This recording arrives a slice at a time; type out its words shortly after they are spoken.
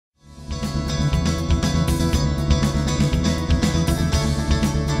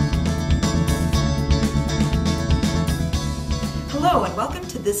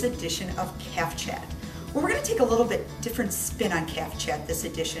this edition of Calf Chat. Well, we're going to take a little bit different spin on Calf Chat this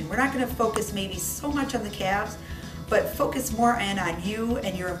edition. We're not going to focus maybe so much on the calves, but focus more in on you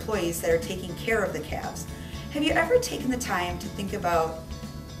and your employees that are taking care of the calves. Have you ever taken the time to think about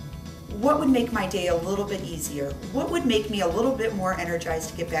what would make my day a little bit easier? What would make me a little bit more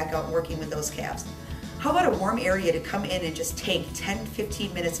energized to get back out and working with those calves? How about a warm area to come in and just take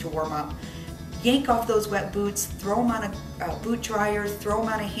 10-15 minutes to warm up? Yank off those wet boots, throw them on a boot dryer, throw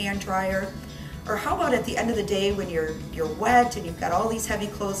them on a hand dryer. Or how about at the end of the day when you're wet and you've got all these heavy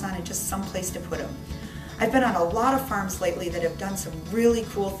clothes on and just some place to put them? I've been on a lot of farms lately that have done some really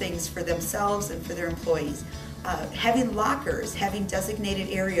cool things for themselves and for their employees. Having lockers, having designated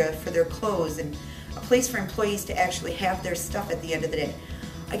area for their clothes, and a place for employees to actually have their stuff at the end of the day.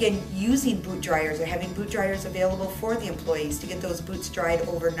 Again, using boot dryers or having boot dryers available for the employees to get those boots dried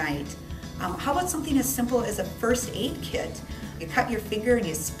overnight. How about something as simple as a first aid kit? You cut your finger and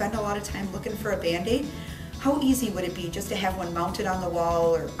you spend a lot of time looking for a Band-Aid. How easy would it be just to have one mounted on the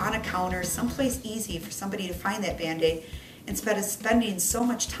wall or on a counter, someplace easy for somebody to find that Band-Aid instead of spending so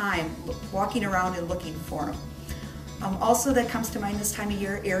much time walking around and looking for them. Also, that comes to mind this time of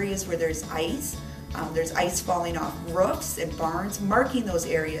year, areas where there's ice. There's ice falling off roofs and barns, marking those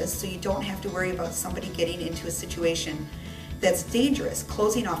areas so you don't have to worry about somebody getting into a situation that's dangerous,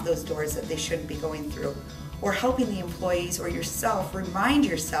 closing off those doors that they shouldn't be going through, or helping the employees or yourself remind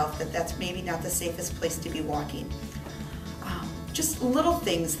yourself that that's maybe not the safest place to be walking. Just little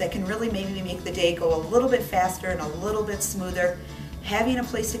things that can really maybe make the day go a little bit faster and a little bit smoother. Having a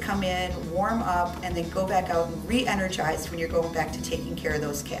place to come in, warm up, and then go back out and re-energized when you're going back to taking care of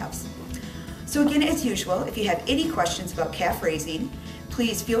those calves. So again, as usual, if you have any questions about calf raising,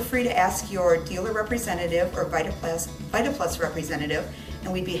 please feel free to ask your dealer representative or Vita Plus representative,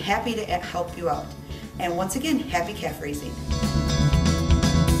 and we'd be happy to help you out. And once again, happy calf raising.